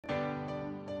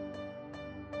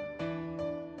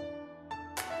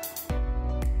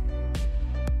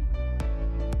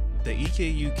The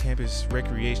EKU Campus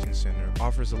Recreation Center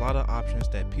offers a lot of options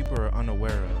that people are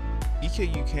unaware of.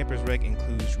 EKU Campus Rec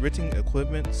includes renting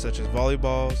equipment such as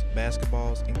volleyballs,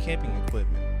 basketballs, and camping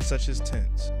equipment such as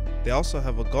tents. They also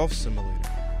have a golf simulator.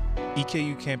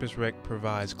 EKU Campus Rec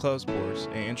provides club sports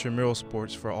and intramural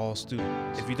sports for all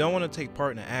students. If you don't want to take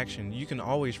part in the action, you can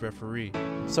always referee.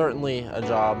 Certainly a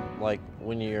job, like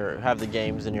when you have the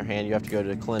games in your hand, you have to go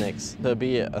to clinics. To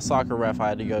be a soccer ref, I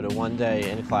had to go to one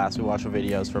day in class. We watched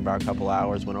videos for about a couple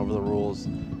hours, went over the rules,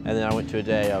 and then I went to a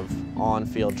day of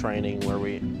on-field training where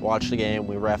we watched the game,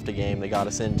 we reffed a game, they got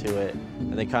us into it,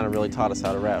 and they kind of really taught us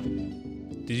how to ref.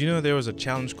 Did you know there was a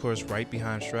challenge course right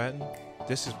behind Stratton?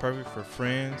 This is perfect for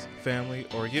friends, family,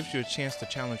 or it gives you a chance to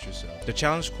challenge yourself. The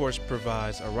challenge course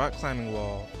provides a rock climbing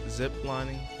wall, zip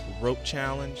lining, rope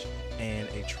challenge, and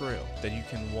a trail that you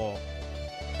can walk.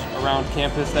 Around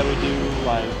campus that we do,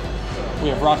 like we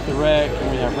have Rock the Rec,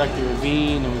 and we have Rec the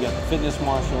Ravine, and we got the Fitness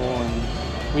Marshal,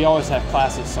 and we always have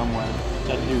classes somewhere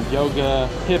that do yoga,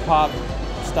 hip-hop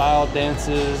style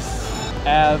dances,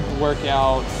 ab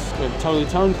workouts. We have a Totally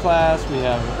Toned class, we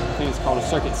have, I think it's called a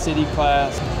Circuit City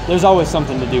class. There's always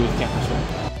something to do with Campus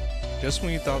Rec. Just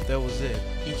when you thought that was it,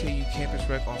 EKU Campus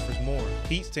Rec offers more.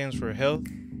 HEAT stands for Health,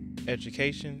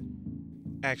 Education,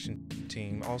 Action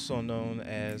Team, also known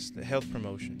as the Health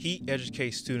Promotion. HEAT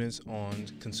educates students on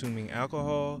consuming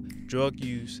alcohol, drug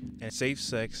use, and safe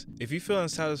sex. If you feel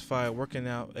unsatisfied working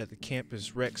out at the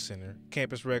Campus Rec Center,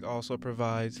 Campus Rec also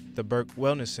provides the Burke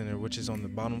Wellness Center, which is on the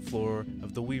bottom floor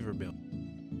of the Weaver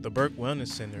Building. The Burke Wellness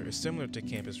Center is similar to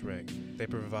Campus Rec. They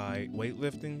provide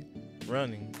weightlifting,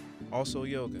 running, also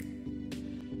yoga.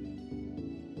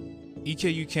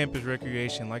 EKU Campus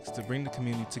Recreation likes to bring the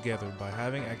community together by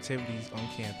having activities on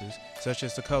campus such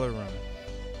as the Color Run,